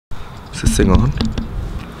Is this thing on?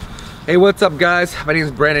 Hey, what's up guys? My name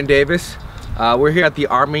is Brandon Davis. We're here at the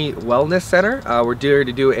Army Wellness Center. We're here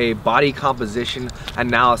to do a body composition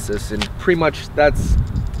analysis, and pretty much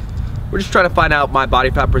we're just trying to find out my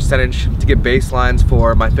body fat percentage to get baselines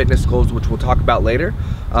for my fitness goals, which we'll talk about later.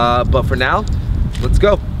 But for now, let's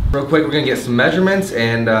go. Real quick, we're gonna get some measurements,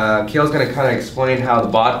 and Kale's gonna kind of explain how the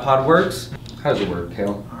bod pod works. How does it work,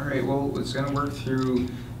 Kale? All right, well, it's gonna work through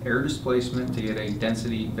air displacement to get a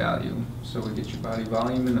density value. So we get your body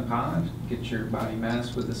volume in the pod, get your body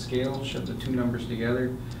mass with the scale, shove the two numbers together,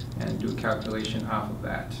 and do a calculation off of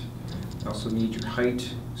that. You also need your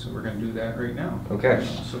height, so we're going to do that right now. Okay,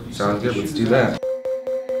 so sounds good, let's do that.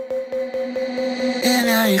 And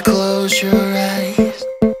now you close your eyes.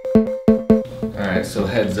 Alright, so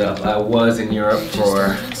heads up, I was in Europe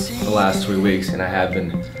for the last 3 weeks, and I have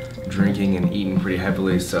been drinking and eating pretty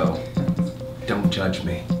heavily, so don't judge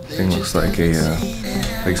me. Thing looks like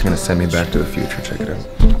it's gonna send me back to the future. Check it out.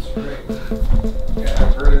 Yeah,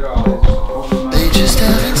 I've heard it all. They just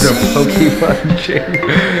haven't The seen Pokemon chain.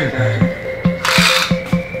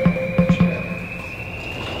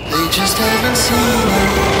 They just haven't seen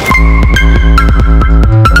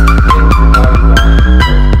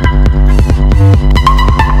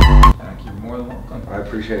You're more than welcome. I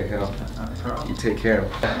appreciate it, Cal. You take care.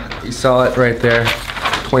 You saw it right there.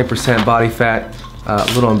 20% body fat. A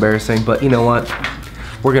little embarrassing, but you know what?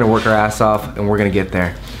 We're gonna work our ass off and we're gonna get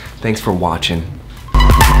there. Thanks for watching.